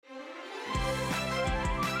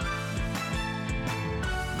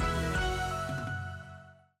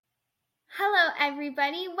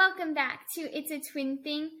everybody. Welcome back to It's a Twin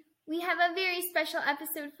Thing. We have a very special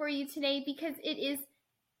episode for you today because it is,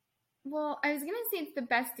 well, I was going to say it's the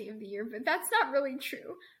best day of the year, but that's not really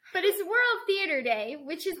true. But it's World Theater Day,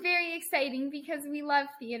 which is very exciting because we love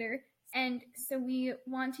theater. And so we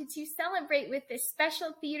wanted to celebrate with this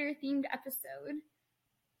special theater-themed episode.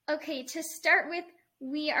 Okay, to start with,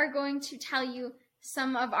 we are going to tell you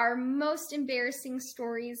some of our most embarrassing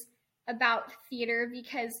stories about theater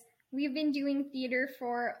because we've been doing theater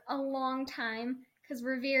for a long time because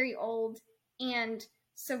we're very old, and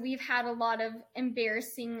so we've had a lot of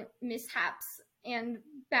embarrassing mishaps and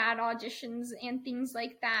bad auditions and things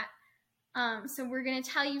like that. So we're going to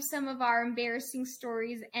tell you some of our embarrassing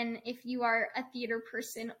stories, and if you are a theater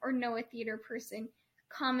person or know a theater person,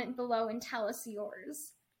 comment below and tell us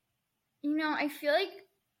yours. You know, I feel like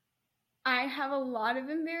I have a lot of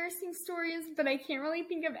embarrassing stories, but I can't really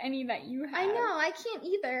think of any that you have. I know, I can't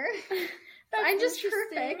either. I'm just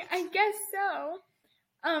perfect. I guess so.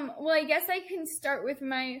 Well, I guess I can start with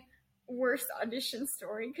my worst audition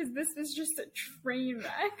story, because this was just a train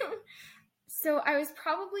wreck. So I was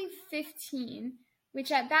probably 15,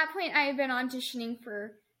 which at that point I had been auditioning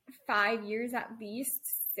for 5 years at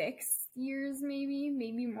least, 6 years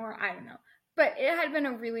maybe more, I don't know. But it had been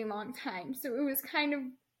a really long time, so it was kind of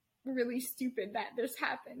really stupid that this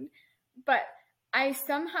happened. But I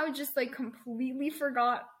somehow just completely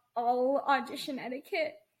forgot all audition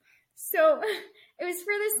etiquette. So it was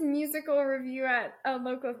for this musical review at a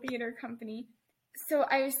local theater company. So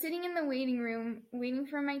I was sitting in the waiting room waiting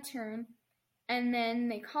for my turn, and then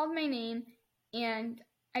they called my name, and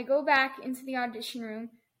I go back into the audition room,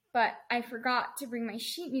 but I forgot to bring my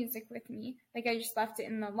sheet music with me. I just left it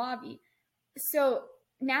in the lobby. So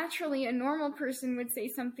naturally, a normal person would say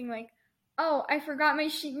something like, "Oh, I forgot my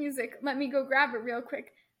sheet music. Let me go grab it real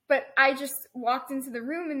quick." But I just walked into the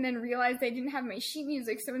room and then realized I didn't have my sheet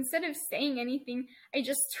music. So instead of saying anything, I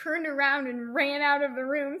just turned around and ran out of the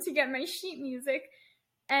room to get my sheet music.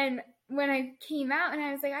 And when I came out and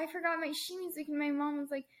I was like, "I forgot my sheet music," and my mom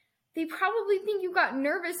was like, "They probably think you got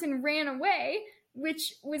nervous and ran away,"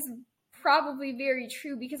 which was probably very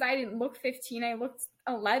true because I didn't look 15. I looked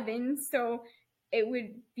 11. So it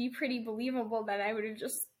would be pretty believable that I would have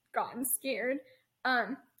just gotten scared.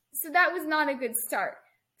 So that was not a good start.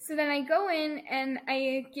 So then I go in and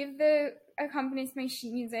I give the accompanist my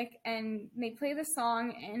sheet music and they play the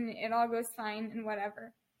song and it all goes fine and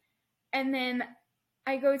whatever. And then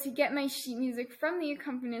I go to get my sheet music from the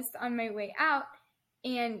accompanist on my way out,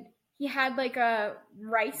 and he had a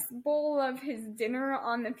rice bowl of his dinner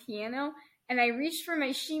on the piano, and I reached for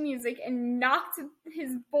my sheet music and knocked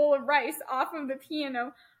his bowl of rice off of the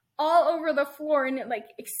piano all over the floor, and it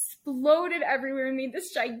exploded everywhere and made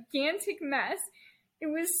this gigantic mess. It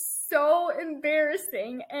was so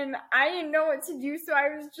embarrassing, and I didn't know what to do, so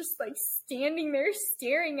I was just standing there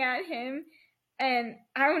staring at him, and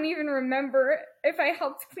I don't even remember if I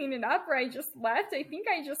helped clean it up or I just left. I think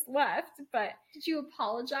I just left, but... Did you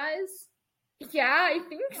apologize? Yeah, I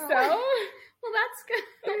think so. Well, that's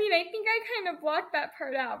good. I mean, I think I kind of blocked that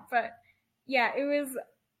part out, but yeah, it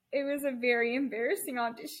was a very embarrassing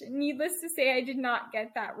audition. Needless to say, I did not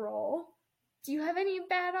get that role. Do you have any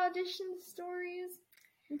bad audition stories?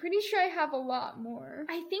 I'm pretty sure I have a lot more.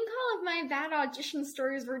 I think all of my bad audition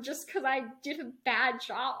stories were just because I did a bad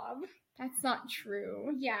job. That's not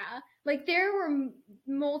true. Yeah. There were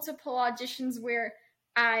multiple auditions where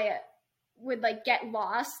I would, get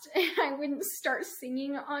lost and I wouldn't start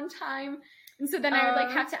singing on time. And so then I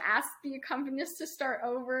would, have to ask the accompanist to start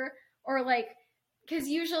over. Or, because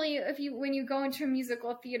usually when you go into a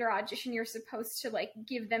musical theater audition, you're supposed to,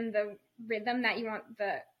 give them the rhythm that you want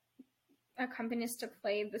the accompanist to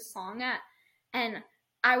play the song at. And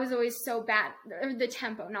I was always so bad. Or the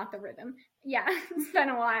tempo, not the rhythm. Yeah, it's been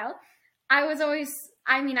a while. I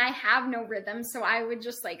have no rhythm, so I would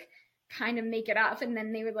just, kind of make it up, and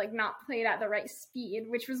then they would, not play it at the right speed,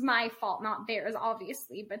 which was my fault, not theirs,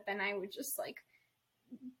 obviously, but then I would just,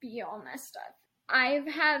 be all messed up. I've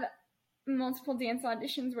had multiple dance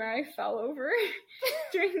auditions where I fell over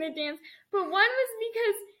during the dance, but one was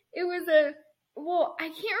because it was I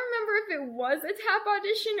can't remember if it was a tap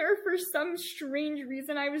audition or for some strange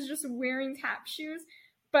reason I was just wearing tap shoes,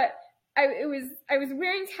 but I was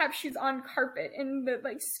wearing tap shoes on carpet, and the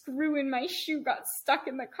screw in my shoe got stuck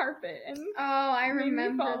in the carpet, and I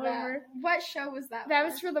remember that. Over. What show was that? That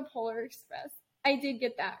was for the Polar Express. I did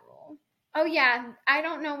get that role. Oh yeah, I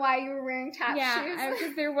don't know why you were wearing tap shoes. Yeah,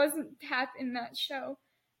 because there wasn't tap in that show.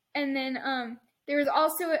 And then there was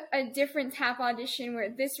also a different tap audition where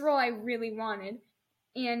this role I really wanted,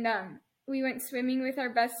 and we went swimming with our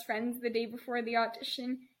best friends the day before the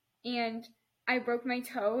audition, and I broke my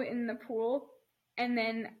toe in the pool, and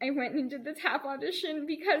then I went and did the tap audition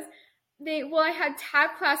because I had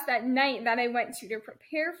tap class that night that I went to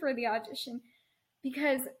prepare for the audition,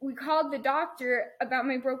 because we called the doctor about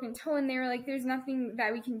my broken toe, and they were like, there's nothing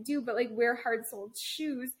that we can do but like wear hard-soled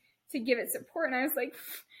shoes to give it support. And I was like,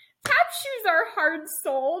 tap shoes are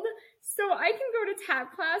hard-soled, so I can go to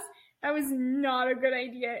tap class. That was not a good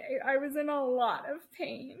idea. I was in a lot of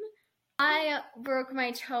pain. I broke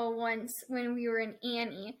my toe once when we were in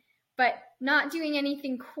Annie, but not doing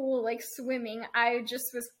anything cool like swimming. I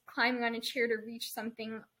just was climbing on a chair to reach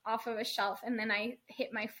something off of a shelf, and then I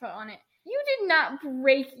hit my foot on it. You did not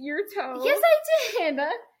break your toe. Yes, I did.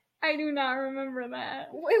 I do not remember that.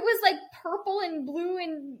 It was like purple and blue,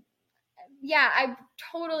 and yeah, I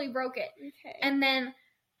totally broke it. Okay. And then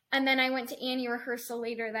I went to Annie rehearsal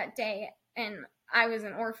later that day, and I was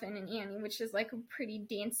an orphan in Annie, which is like a pretty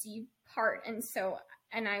dancey part,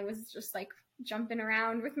 and I was just like jumping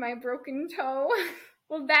around with my broken toe.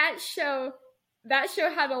 Well, that show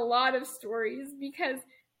had a lot of stories, because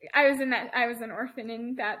I was an orphan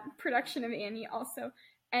in that production of Annie also,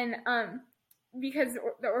 and because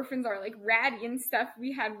the orphans are like ratty and stuff,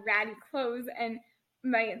 we had ratty clothes, and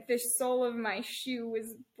the sole of my shoe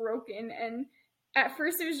was broken, and at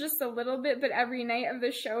first it was just a little bit, but every night of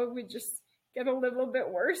the show it would just get a little bit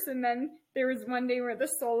worse, and then there was one day where the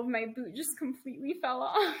sole of my boot just completely fell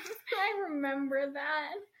off. I remember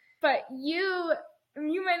that. But you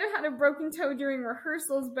might have had a broken toe during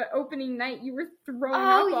rehearsals, but opening night you were throwing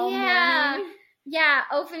up all morning. Yeah,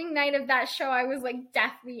 opening night of that show I was like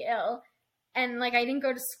deathly ill, and like I didn't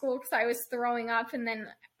go to school because I was throwing up,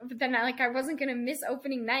 but then I wasn't gonna miss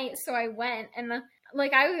opening night, so I went, and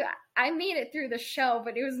I made it through the show,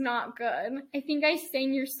 but it was not good. I think I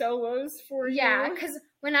sang your solos for you. Yeah, because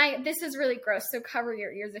this is really gross, so cover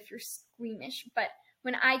your ears if you're squeamish, but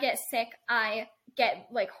when I get sick, I get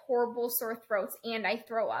like horrible sore throats and I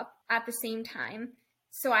throw up at the same time.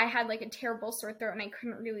 So I had like a terrible sore throat, and I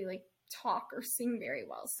couldn't really like talk or sing very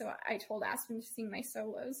well. So I told Aspen to sing my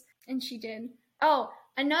solos, and she did. Oh,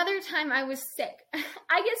 another time I was sick.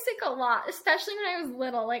 I get sick a lot, especially when I was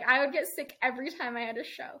little. Like I would get sick every time I had a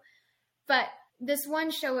show. But this one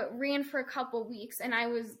show, it ran for a couple weeks, and I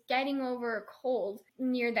was getting over a cold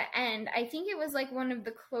near the end. I think it was like one of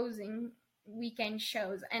the closing weekend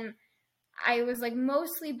shows, and I was like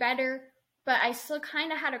mostly better, but I still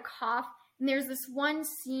kind of had a cough. And there's this one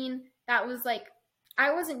scene that was like,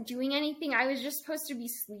 I wasn't doing anything. I was just supposed to be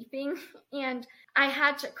sleeping, and I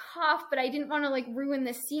had to cough, but I didn't want to like ruin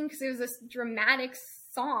the scene because it was this dramatic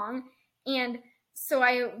song, and so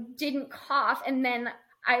I didn't cough, and then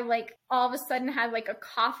I like all of a sudden had like a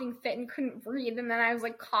coughing fit and couldn't breathe, and then I was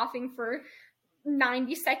like coughing for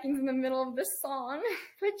 90 seconds in the middle of the song.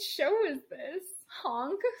 What show is this?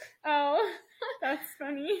 Honk. Oh, that's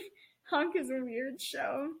funny. Honk is a weird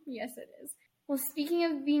show. Yes, it is. Well, speaking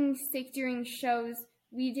of being sick during shows,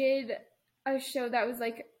 we did a show that was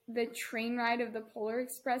like the train ride of the Polar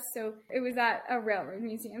Express. So it was at a railroad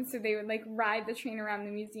museum. So they would like ride the train around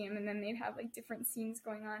the museum, and then they'd have like different scenes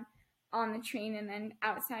going on the train and then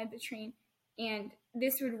outside the train. And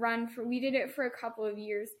this would run we did it for a couple of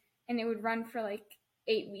years, and it would run for like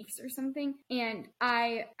 8 weeks or something. And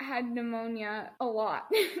I had pneumonia a lot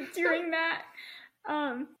during that.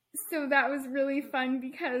 So that was really fun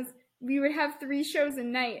because we would have 3 shows a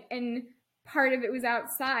night, and part of it was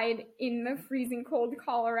outside in the freezing cold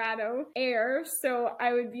Colorado air. So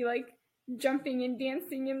I would be like jumping and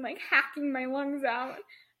dancing and like hacking my lungs out.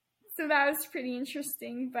 So that was pretty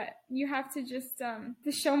interesting, but you have to just,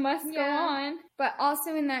 the show must go on. But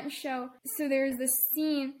also in that show, so there's this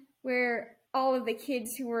scene where all of the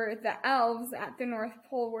kids who were the elves at the North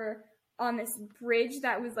Pole were on this bridge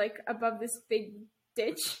that was like above this big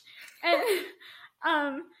ditch.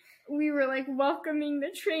 And, we were like welcoming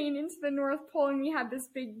the train into the North Pole, and we had this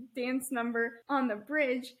big dance number on the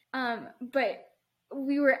bridge. But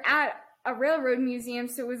we were at a railroad museum,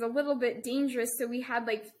 so it was a little bit dangerous. So we had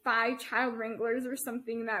like 5 child wranglers or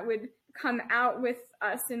something that would come out with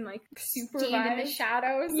us and like supervise. Stand in the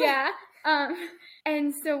shadows. Yeah.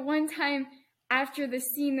 And so one time after the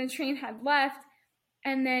scene, the train had left,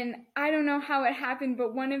 and then I don't know how it happened,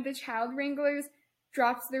 but one of the child wranglers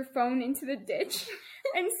dropped their phone into the ditch.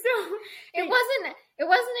 And so it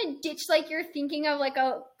wasn't a ditch like you're thinking of, like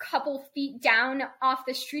a couple feet down off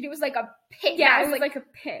the street. It was like a pit. Yeah, it was like a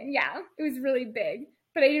pit. Yeah, it was really big.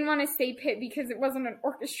 But I didn't want to say pit because it wasn't an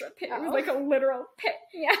orchestra pit. It was like a literal pit.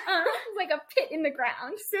 Yeah, it was like a pit in the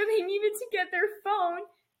ground. So they needed to get their phone.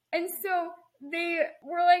 And so they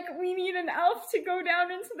were like, we need an elf to go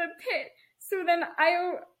down into the pit. So then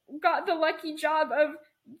I got the lucky job of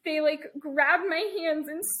they like grabbed my hands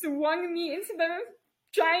and swung me into the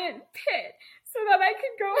giant pit so that I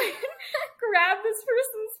could go and grab this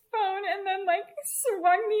person's phone and then like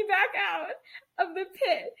swung me back out of the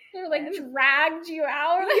pit. They like dragged you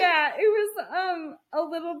out. Yeah, it was a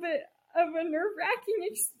little bit of a nerve-wracking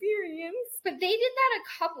experience. But they did that a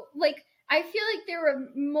couple, like, I feel like there were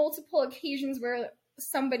multiple occasions where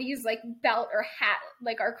somebody's like belt or hat,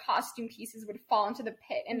 like our costume pieces, would fall into the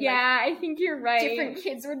pit, and yeah, I think you're right. Different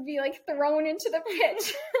kids would be like thrown into the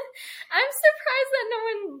pit. I'm surprised that no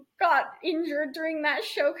one got injured during that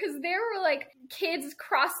show, because there were like kids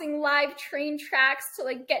crossing live train tracks to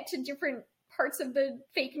like get to different parts of the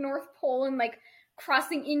fake North Pole, and like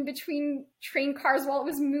crossing in between train cars while it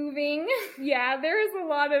was moving. Yeah, there was a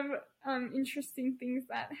lot of interesting things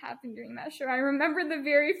that happened during that show. I remember the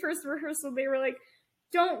very first rehearsal, they were like,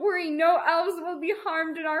 don't worry, no elves will be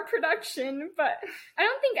harmed in our production. But I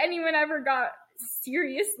don't think anyone ever got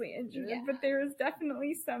seriously injured. Yeah. But there was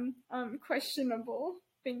definitely some questionable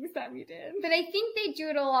things that we did. But I think they do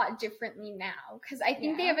it a lot differently now, because I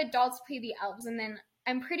think they have adults play the elves, and then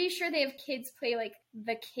I'm pretty sure they have kids play like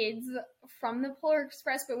the kids from the Polar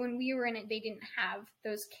Express, but when we were in it, they didn't have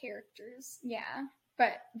those characters. Yeah.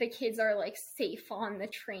 But the kids are like safe on the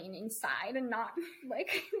train inside and not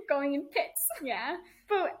like going in pits. Yeah.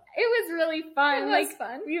 But it was really fun. It was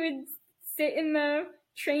fun. We would sit in the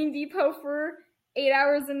train depot for 8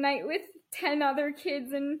 hours a night with 10 other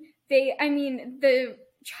kids, and the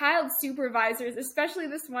child supervisors, especially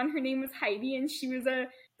this one, her name was Heidi, and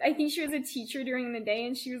I think she was a teacher during the day,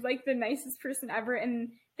 and she was like the nicest person ever, and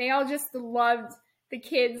they all just loved the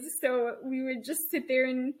kids. So we would just sit there,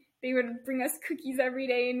 and they would bring us cookies every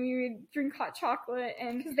day, and we would drink hot chocolate,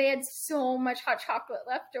 and because they had so much hot chocolate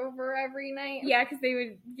left over every night. Yeah, because they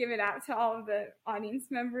would give it out to all of the audience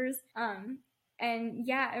members. And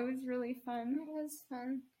yeah, it was really fun. It was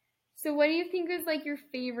fun. So what do you think was like your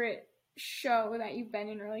favorite show that you've been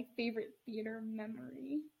in, or like favorite theater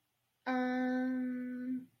memory?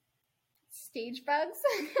 Stage Bugs.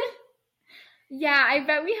 Yeah, I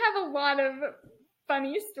bet we have a lot of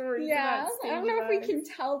funny stories. Yeah, about Stage I don't know Bugs. if we can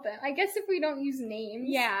tell them. I guess if we don't use names.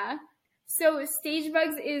 Yeah. So Stage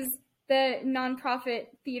Bugs is the nonprofit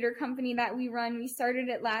theater company that we run. We started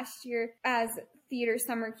it last year as theater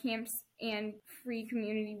summer camps and free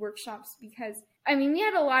community workshops, because we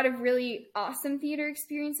had a lot of really awesome theater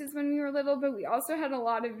experiences when we were little, but we also had a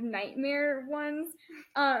lot of nightmare ones.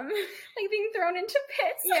 Like being thrown into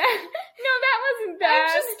pits. Yeah. No, that wasn't bad.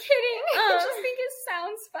 I'm just kidding. I just think it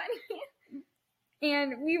sounds funny.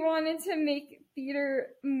 And we wanted to make theater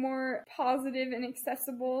more positive and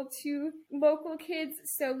accessible to local kids,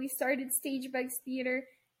 so we started Stage Bugs Theater,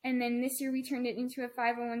 and then this year we turned it into a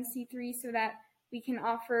 501c3 so that we can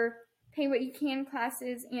offer pay what you can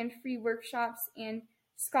classes and free workshops and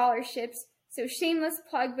scholarships. So shameless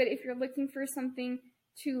plug, but if you're looking for something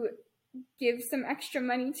to give some extra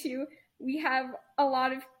money to, we have a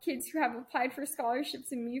lot of kids who have applied for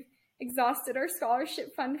scholarships, and we've exhausted our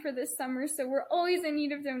scholarship fund for this summer, so we're always in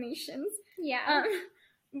need of donations. Yeah.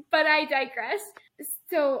 But I digress.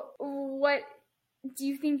 So what do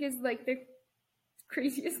you think is like the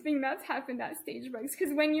craziest thing that's happened at Stage Bugs?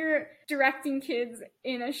 Because when you're directing kids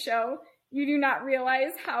in a show, you do not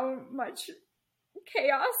realize how much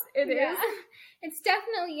chaos it is. It's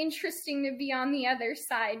definitely interesting to be on the other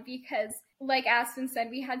side, because like Aspen said,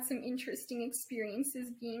 we had some interesting experiences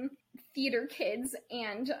being theater kids,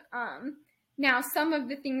 and now some of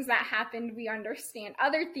the things that happened we understand.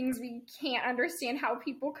 Other things we can't understand how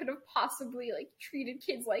people could have possibly like treated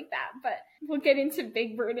kids like that, but we'll get into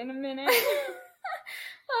Big Bird in a minute.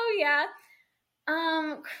 Oh yeah.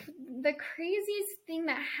 The craziest thing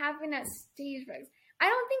that happened at Stage Bugs, I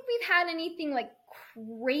don't think we've had anything like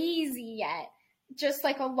crazy yet. Just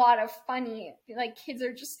like a lot of funny, like kids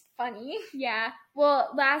are just funny. Yeah. Well,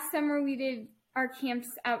 last summer we did our camps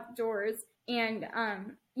outdoors, and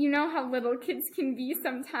you know how little kids can be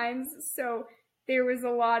sometimes, so there was a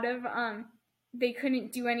lot of they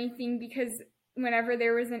couldn't do anything because whenever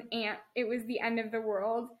there was an ant, it was the end of the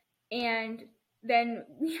world. And then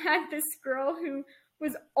we had this girl who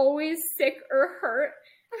was always sick or hurt,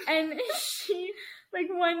 and she, like,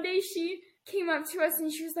 one day she came up to us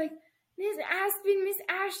and she was like, Miss Aspen, Miss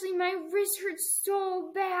Ashley, my wrist hurts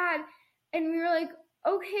so bad. And we were like,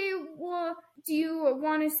 okay, well, do you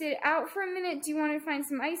want to sit out for a minute? Do you want to find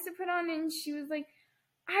some ice to put on? And she was like,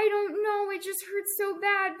 I don't know, it just hurts so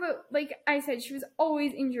bad. But like I said, she was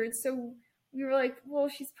always injured, so we were like, well,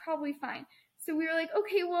 she's probably fine. So we were like,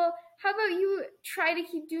 okay, well, how about you try to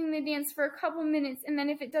keep doing the dance for a couple minutes, and then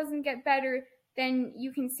if it doesn't get better, then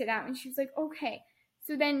you can sit out. And she was like, okay.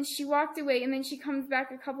 So then she walked away, and then she comes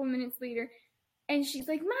back a couple minutes later, and she's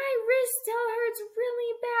like, my wrist still hurts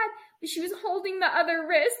really bad. But she was holding the other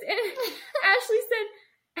wrist, and Ashley said,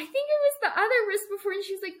 I think it was the other wrist before, and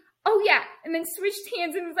she was like, oh yeah, and then switched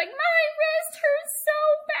hands and was like, my wrist hurts so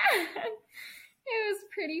bad. It was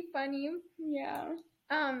pretty funny. Yeah.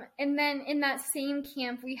 And then in that same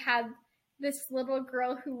camp, we had this little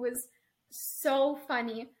girl who was so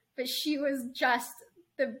funny, but she was just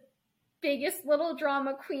the biggest little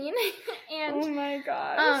drama queen. And oh my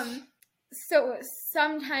gosh. So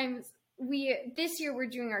sometimes this year we're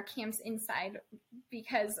doing our camps inside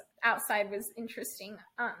because outside was interesting.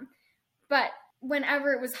 But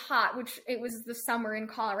whenever it was hot, which it was the summer in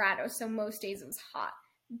Colorado, so most days it was hot,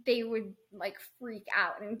 they would like freak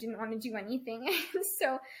out and didn't want to do anything.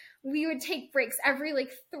 So we would take breaks every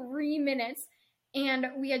like 3 minutes, and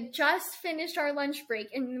we had just finished our lunch break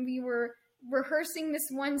and we were rehearsing this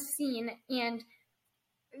one scene. And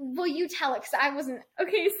will you tell it? Because I wasn't.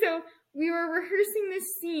 Okay, so we were rehearsing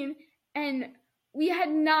this scene, and we had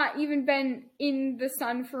not even been in the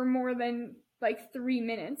sun for more than like 3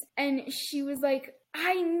 minutes. And she was like,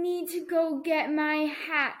 I need to go get my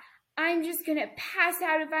hat. I'm just gonna pass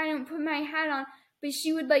out if I don't put my hat on. But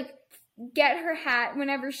she would like get her hat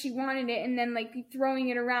whenever she wanted it, and then like be throwing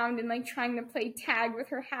it around and like trying to play tag with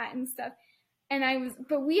her hat and stuff.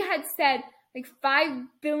 But we had said like 5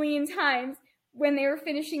 billion times when they were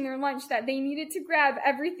finishing their lunch that they needed to grab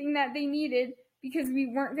everything that they needed, because we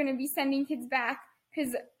weren't going to be sending kids back,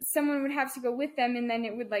 because someone would have to go with them, and then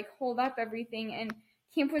it would like hold up everything. And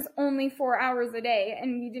camp was only 4 hours a day,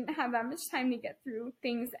 and we didn't have that much time to get through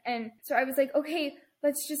things. And so I was like, okay,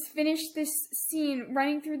 let's just finish this scene,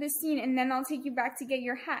 running through this scene, and then I'll take you back to get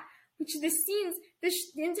your hat. Which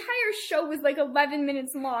the entire show was like 11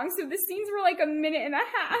 minutes long, so the scenes were like a minute and a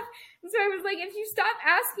half. And so I was like, if you stop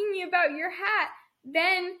asking me about your hat,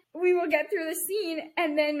 then we will get through the scene,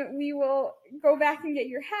 and then we will go back and get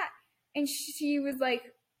your hat. And she was like,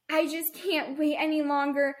 I just can't wait any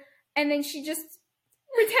longer. And then she just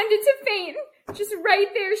pretended to faint, just right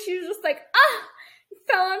there. She was just like,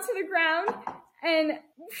 fell onto the ground. And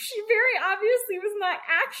she very obviously was not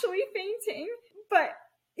actually fainting, but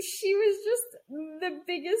she was just the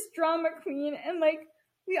biggest drama queen. And like,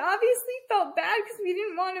 we obviously felt bad because we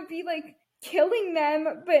didn't want to be like killing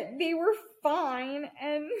them, but they were fine,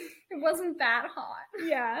 and it wasn't that hot.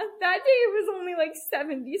 Yeah, that day it was only like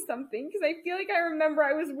 70 something, because I feel like I remember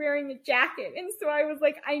I was wearing a jacket, and so I was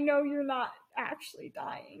like, I know you're not actually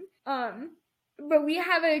dying. But we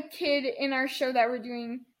have a kid in our show that we're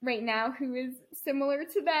doing right now who is similar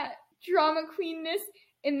to that drama queenness,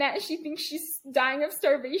 in that she thinks she's dying of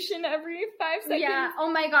starvation every 5 seconds. Yeah,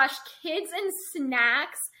 oh my gosh, kids and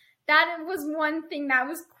snacks. That was one thing that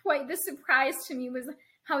was quite the surprise to me, was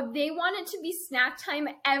how they wanted to be snack time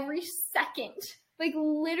every second. Like,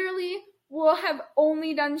 literally, we'll have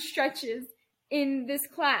only done stretches in this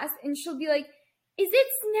class, and she'll be like, is it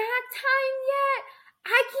snack time yet?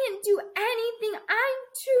 I can't do anything. I'm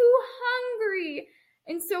too hungry.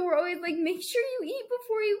 And so we're always like, make sure you eat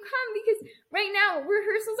before you come, because right now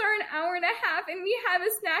rehearsals are an hour and a half, and we have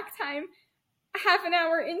a snack time half an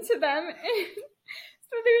hour into them. And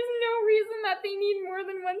so there's no reason that they need more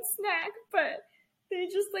than one snack, but they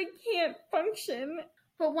just like can't function.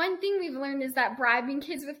 But one thing we've learned is that bribing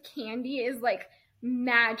kids with candy is like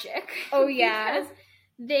magic. Oh yeah.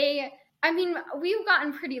 Because we've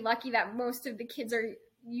gotten pretty lucky that most of the kids are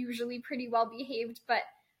usually pretty well behaved, but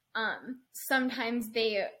sometimes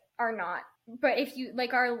they are not. But if you,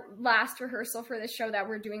 like our last rehearsal for the show that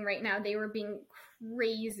we're doing right now, they were being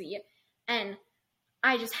crazy, and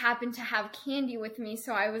I just happened to have candy with me,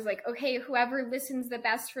 so I was like, okay, whoever listens the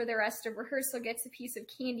best for the rest of rehearsal gets a piece of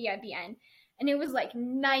candy at the end. And it was like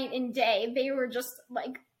night and day. They were just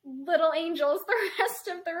like little angels the rest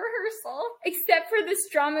of the rehearsal. Except for this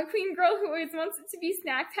drama queen girl who always wants it to be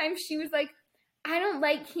snack time. She was like, I don't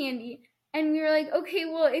like candy. And we were like, okay,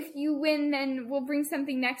 well, if you win, then we'll bring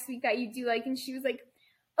something next week that you do like. And she was like,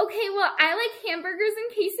 okay, well, I like hamburgers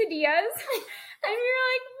and quesadillas. And we were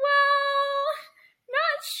like, well,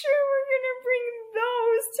 not sure we're gonna bring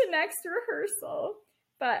those to next rehearsal.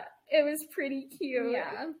 But it was pretty cute.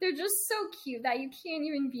 Yeah, they're just so cute that you can't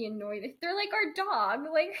even be annoyed. They're like our dog.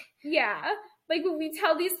 Like, yeah, like we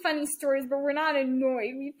tell these funny stories, but we're not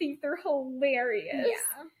annoyed. We think they're hilarious.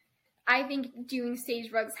 Yeah. I think doing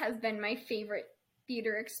Stage Bugs has been my favorite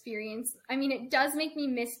theater experience. I mean, it does make me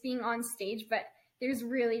miss being on stage, but there's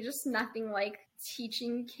really just nothing like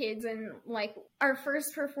teaching kids. And like our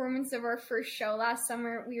first performance of our first show last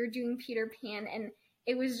summer, we were doing Peter Pan, and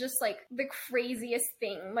it was just like the craziest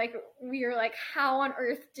thing. Like, we were like, how on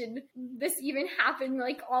earth did this even happen?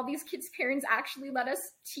 Like, all these kids' parents actually let us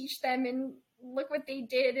teach them, and look what they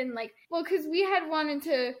did. And like, well, because we had wanted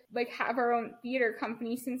to like have our own theater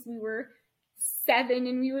company since we were 7,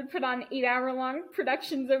 and we would put on 8-hour-long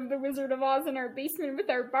productions of The Wizard of Oz in our basement with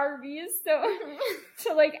our Barbies. So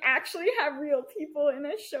to like actually have real people in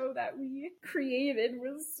a show that we created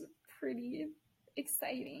was pretty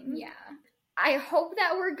exciting. Yeah. I hope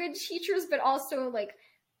that we're good teachers, but also like,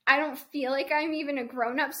 I don't feel like I'm even a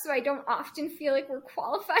grown-up, so I don't often feel like we're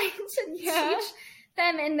qualified to teach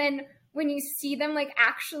them. And then when you see them like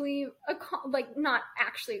actually like not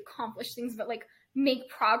actually accomplish things, but like make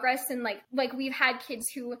progress, and like we've had kids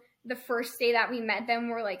who the first day that we met them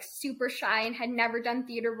were like super shy and had never done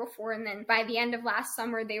theater before, and then by the end of last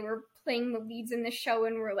summer they were playing the leads in the show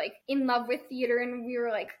and were like in love with theater, and we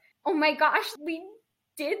were like, oh my gosh, we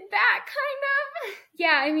did that kind of.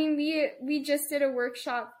 Yeah, I mean, we just did a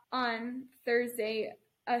workshop on Thursday,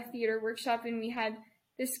 a theater workshop, and we had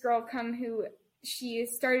this girl come who she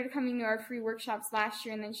started coming to our free workshops last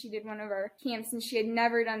year, and then she did one of our camps, and she had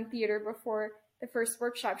never done theater before the first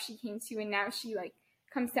workshop she came to, and now she like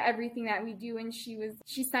comes to everything that we do. And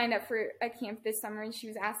she signed up for a camp this summer, and she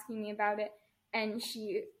was asking me about it, and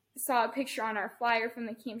she saw a picture on our flyer from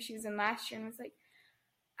the camp she was in last year and was like,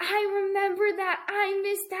 I remember that. I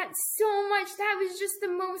missed that so much. That was just the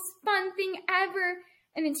most fun thing ever.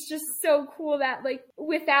 And it's just so cool that, like,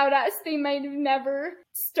 without us, they might have never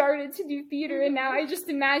started to do theater. And now I just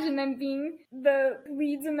imagine them being the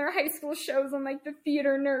leads in their high school shows and, like, the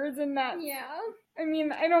theater nerds and that. Yeah. I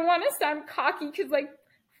mean, I don't want to sound cocky because, like,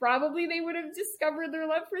 probably they would have discovered their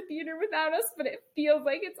love for theater without us, but it feels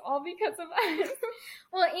like it's all because of us.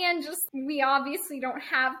 Well, and just, we obviously don't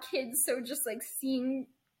have kids, so just, like, seeing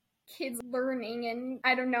kids learning, and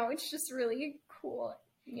I don't know, it's just really cool.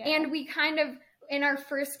 Yeah. And we kind of, in our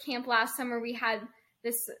first camp last summer, we had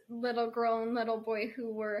this little girl and little boy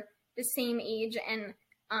who were the same age, and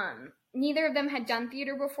neither of them had done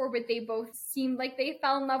theater before, but they both seemed like they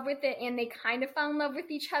fell in love with it, and they kind of fell in love with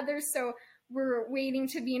each other, so we're waiting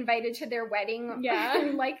to be invited to their wedding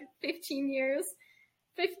in like 15 years.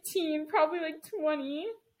 15, probably like 20.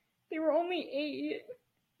 They were only 8.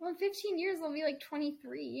 Well, in 15 years, they'll be like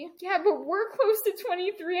 23. Yeah, but we're close to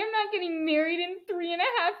 23. I'm not getting married in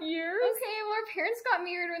 3.5 years. Okay, well, our parents got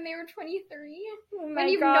married when they were 23. Oh my When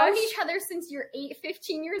you've gosh. known each other since you're 8,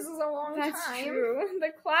 15 years is a long time. That's true. The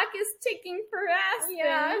clock is ticking for Aspen.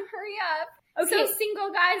 Yeah, hurry up. Okay. So,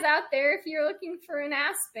 single guys out there, if you're looking for an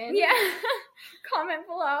Aspen, Yeah. comment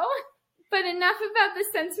below. But enough about the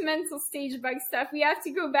sentimental stage bug stuff. We have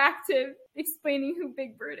to go back to explaining who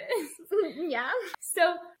Big Bird is. Yeah.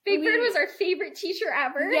 So Big Bird was our favorite teacher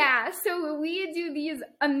ever. Yeah, so we do these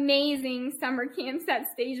amazing summer camps at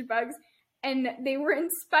Stage Bugs, and they were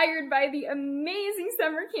inspired by the amazing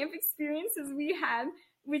summer camp experiences we had,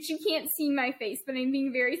 which you can't see my face, but I'm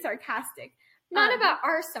being very sarcastic. Not about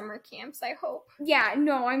our summer camps, I hope. Yeah,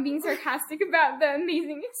 no, I'm being sarcastic about the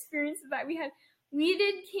amazing experiences that we had. We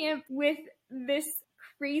did camp with this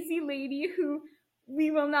crazy lady who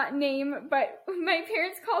we will not name, but my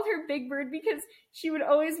parents called her Big Bird because she would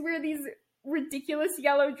always wear these ridiculous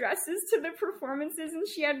yellow dresses to the performances, and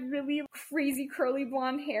she had really crazy curly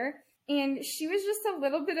blonde hair, and she was just a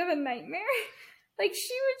little bit of a nightmare. Like,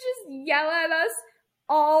 she would just yell at us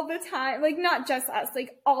all the time, like, not just us,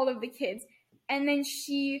 like, all of the kids. And then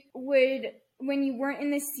she would, when you weren't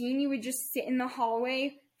in the scene, you would just sit in the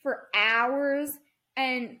hallway for hours.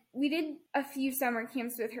 And we did a few summer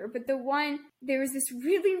camps with her, but there was this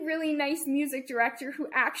really, really nice music director who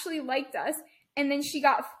actually liked us, and then she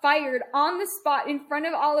got fired on the spot in front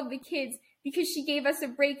of all of the kids because she gave us a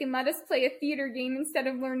break and let us play a theater game instead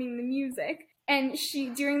of learning the music. And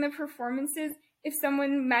during the performances, if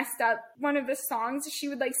someone messed up one of the songs, she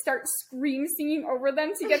would like start singing over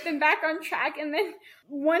them to get them back on track. And then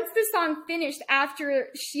once the song finished, after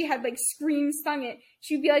she had like sung it,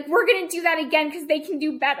 she would be like, we're going to do that again because they can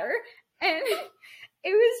do better. And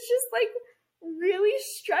it was just like really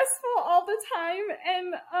stressful all the time.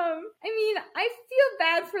 And I mean, I feel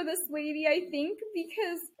bad for this lady, I think,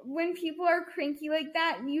 because when people are cranky like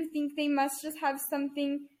that, you think they must just have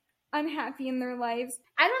something unhappy in their lives.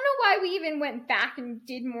 I don't know why we even went back and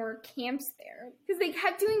did more camps there. Because they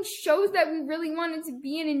kept doing shows that we really wanted to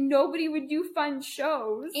be in, and nobody would do fun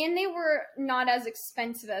shows. And they were not as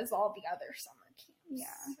expensive as all the other summer camps.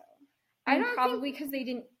 Yeah. So. I don't probably because they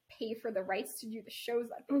didn't pay for the rights to do the shows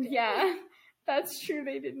that they did. Yeah, that's true,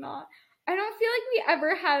 they did not. I don't feel like we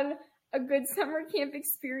ever had a good summer camp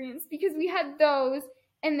experience because we had those,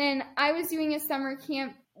 and then I was doing a summer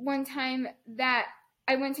camp one time that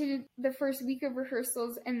I went to the first week of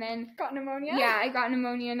rehearsals and then Got pneumonia? Yeah, I got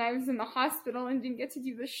pneumonia and I was in the hospital and didn't get to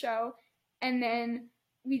do the show. And then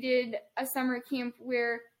we did a summer camp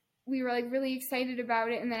where we were like really excited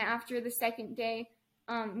about it. And then after the second day,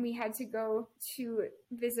 we had to go to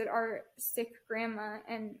visit our sick grandma.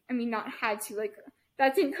 And I mean, not had to, like,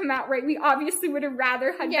 that didn't come out right. We obviously would have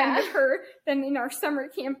rather had been with her than in our summer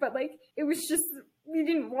camp, but like, it was just, we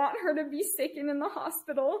didn't want her to be sick and in the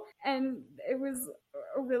hospital. And it was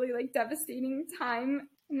a really like devastating time.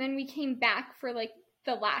 And then we came back for like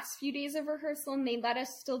the last few days of rehearsal and they let us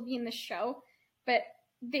still be in the show, but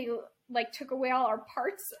they like took away all our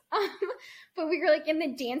parts. But we were like in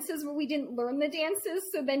the dances, but we didn't learn the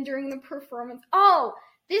dances. So then during the performance,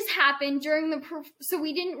 this happened during so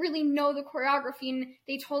we didn't really know the choreography and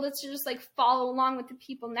they told us to just like follow along with the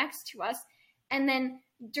people next to us. And then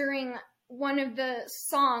during one of the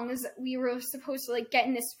songs, we were supposed to like get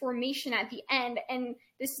in this formation at the end, and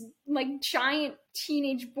this like giant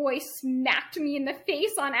teenage boy smacked me in the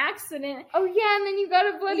face on accident. Oh yeah, and then you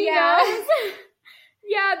got a bloody nose.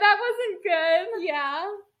 Yeah, that wasn't good. Yeah.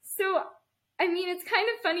 So, I mean, it's kind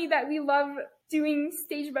of funny that we love doing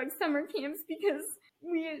Stagebug summer camps because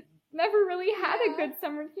we never really had a good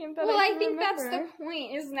summer camp that I think remember. That's the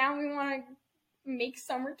point, is now we want to make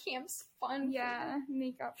summer camps fun. Yeah,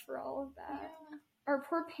 make up for all of that. Yeah. Our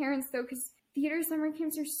poor parents, though, because theater summer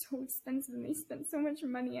camps are so expensive and they spend so much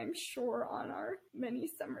money, I'm sure, on our many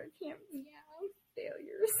summer camp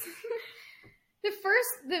failures.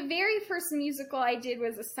 The very first musical I did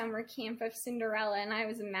was a summer camp of Cinderella, and I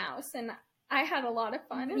was a mouse, and I had a lot of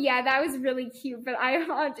fun. Yeah, that was really cute, but I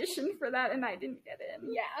auditioned for that and I didn't get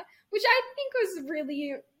in. Yeah, which I think was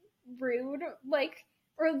really rude, like,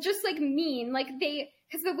 or just like mean. Like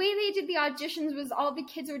because the way they did the auditions was all the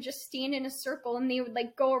kids would just stand in a circle and they would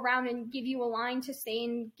like go around and give you a line to say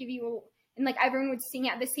and and like everyone would sing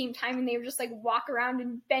at the same time, and they would just like walk around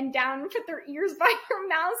and bend down and put their ears by your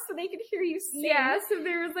mouth so they could hear you sing. Yeah, so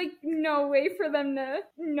there was like no way for them to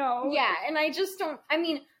know. Yeah, and I just don't, I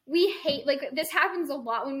mean, we hate, like, this happens a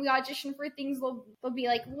lot when we audition for things. They'll be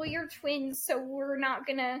like, well, you're twins, so we're not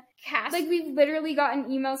gonna cast. Like, we've literally gotten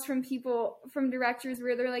emails from people, from directors,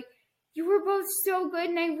 where they're like, you were both so good,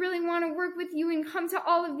 and I really want to work with you and come to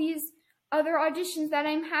all of these other auditions that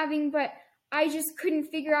I'm having, but I just couldn't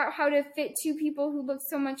figure out how to fit two people who look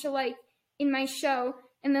so much alike in my show.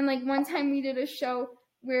 And then, like, one time we did a show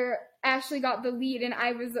where Ashley got the lead, and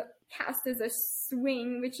I was cast as a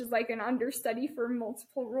swing, which is like an understudy for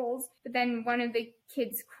multiple roles. But then one of the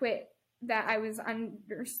kids quit that I was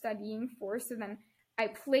understudying for, so then I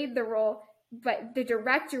played the role. But the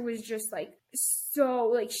director was just like,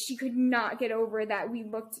 so, like, she could not get over that we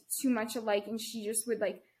looked too much alike, and she just would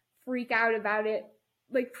like freak out about it,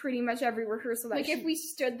 like, pretty much every rehearsal. That like, if we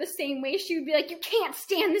stood the same way, she would be like, you can't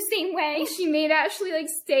stand the same way. She made Ashley like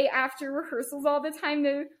stay after rehearsals all the time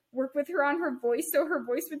to work with her on her voice, so her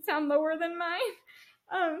voice would sound lower than mine.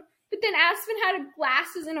 But then Aspen had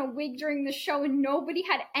glasses and a wig during the show, and nobody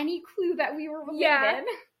had any clue that we were related. Yeah.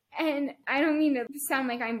 And I don't mean to sound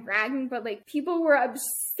like I'm bragging, but like, people were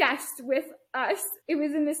obsessed with us. It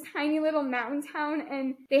was in this tiny little mountain town,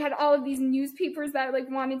 and they had all of these newspapers that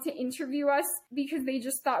like wanted to interview us because they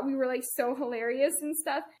just thought we were like so hilarious and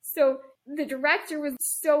stuff. So the director was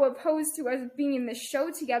so opposed to us being in the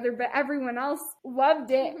show together, but everyone else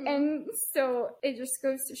loved it. Mm-hmm. And so it just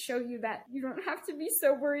goes to show you that you don't have to be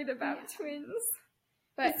so worried about twins.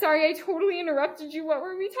 But sorry, I totally interrupted you. What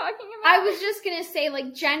were we talking about? I was just gonna say,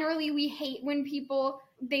 like, generally we hate when people,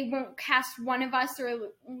 they won't cast one of us or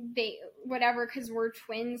they, whatever, because we're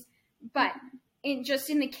twins. But in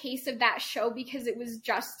the case of that show, because it was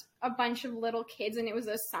just a bunch of little kids and it was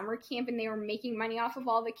a summer camp and they were making money off of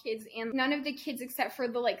all the kids, and none of the kids except for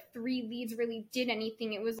the like 3 leads really did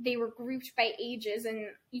anything. They were grouped by ages and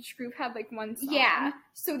each group had like one song. Yeah,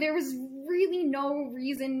 so there was really no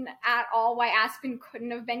reason at all why Aspen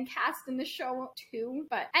couldn't have been cast in the show too.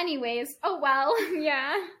 But anyways, oh well.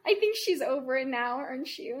 Yeah, I think she's over it now,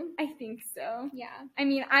 aren't you? I think so. Yeah, I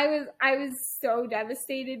mean, I was so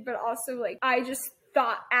devastated, but also like, I just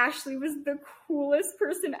thought Ashley was the coolest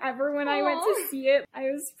person ever when I went to see it. I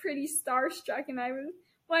was pretty starstruck, and I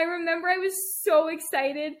remember I was so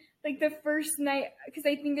excited, like, the first night, because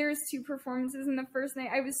I think there was 2 performances in the first night.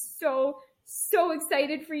 I was so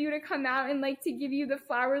excited for you to come out and, like, to give you the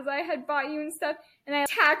flowers I had bought you and stuff, and I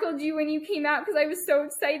tackled you when you came out because I was so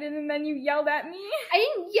excited, and then you yelled at me. I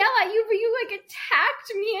didn't yell at you, but you, like,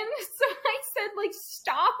 attacked me, and so I said, like,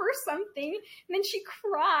 stop or something, and then she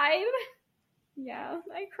cried. Yeah,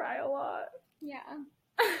 I cry a lot. Yeah.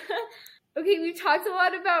 Okay, we've talked a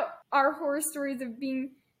lot about our horror stories of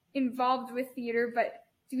being involved with theater, but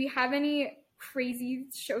do we have any crazy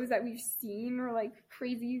shows that we've seen or like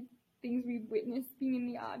crazy things we've witnessed being in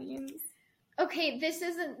the audience? Okay,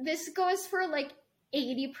 this goes for like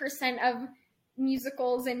 80% of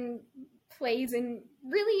musicals and plays and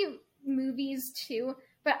really movies too.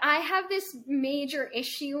 But I have this major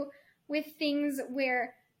issue with things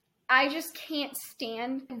where I just can't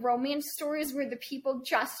stand romance stories where the people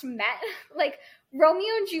just met. Like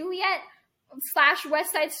Romeo and Juliet /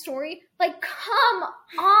 West Side Story. Like, come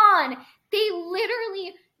on! They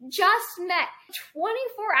literally just met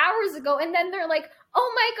 24 hours ago, and then they're like,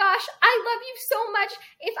 oh my gosh, I love you so much.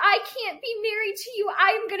 If I can't be married to you,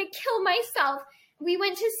 I'm gonna kill myself. We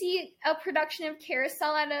went to see a production of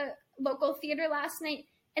Carousel at a local theater last night,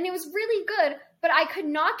 and it was really good, but I could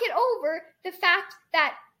not get over the fact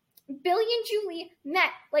that Billy and Julie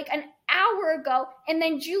met like an hour ago, and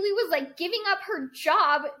then Julie was like giving up her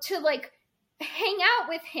job to like hang out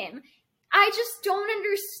with him. I just don't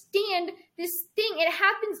understand this thing. It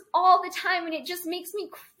happens all the time, and it just makes me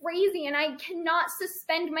crazy, and I cannot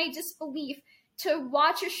suspend my disbelief to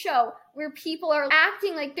watch a show where people are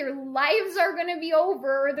acting like their lives are going to be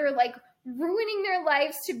over, or they're like ruining their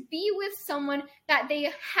lives to be with someone that they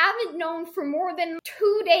haven't known for more than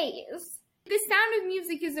 2 days. The Sound of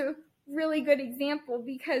Music is a really good example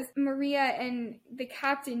because Maria and the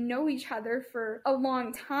captain know each other for a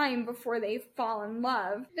long time before they fall in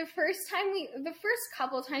love. The first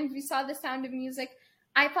couple times we saw The Sound of Music,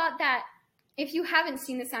 I thought that if you haven't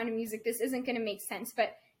seen The Sound of Music, this isn't going to make sense,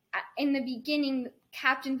 but in the beginning,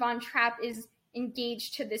 Captain Von Trapp is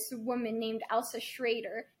engaged to this woman named Elsa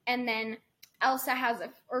Schrader, and then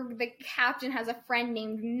the captain has a friend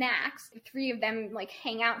named Max. The three of them like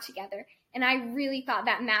hang out together. And I really thought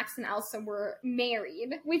that Max and Elsa were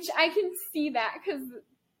married. Which I can see that because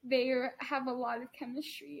they have a lot of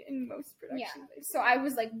chemistry in most productions. Yeah. So I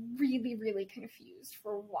was like really, really confused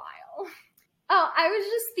for a while. Oh, I was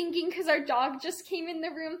just thinking because our dog just came in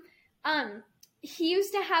the room. He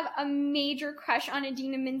used to have a major crush on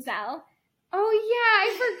Idina Menzel. Oh yeah,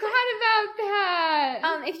 I forgot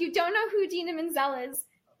about that. If you don't know who Idina Menzel is,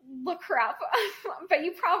 look her up. But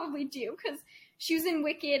you probably do because she was in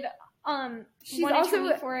Wicked. She's also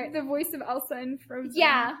the voice of Elsa in Frozen.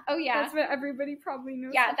 Yeah. Oh yeah. That's what everybody probably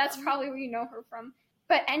knows. Yeah, that's probably where you know her from.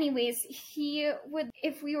 But anyways, he would,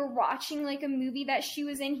 if we were watching like a movie that she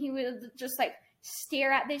was in, he would just like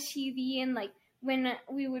stare at the TV, and like when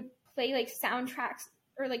we would play like soundtracks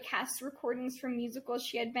or like cast recordings from musicals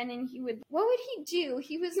she had been in, what would he do?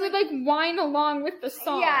 He would like whine along with the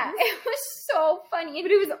song. Yeah, it was so funny.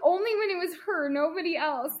 But it was only when it was her, nobody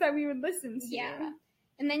else, that we would listen to. Yeah.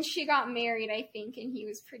 And then she got married, I think, and he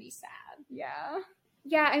was pretty sad. Yeah.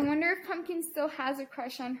 Yeah, I wonder if Pumpkin still has a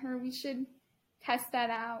crush on her. We should test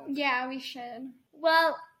that out. Yeah, we should.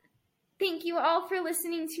 Well, thank you all for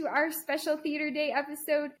listening to our special Theater Day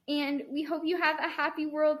episode, and we hope you have a happy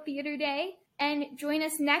World Theater Day. And join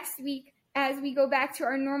us next week as we go back to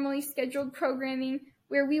our normally scheduled programming,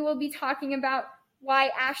 where we will be talking about why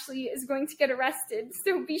Ashley is going to get arrested.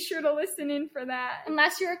 So be sure to listen in for that.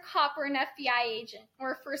 Unless you're a cop or an FBI agent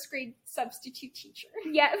or a first grade substitute teacher.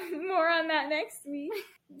 Yeah, more on that next week.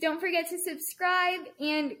 Don't forget to subscribe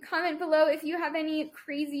and comment below if you have any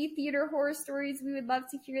crazy theater horror stories. We would love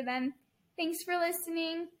to hear them. Thanks for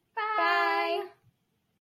listening. Bye. Bye.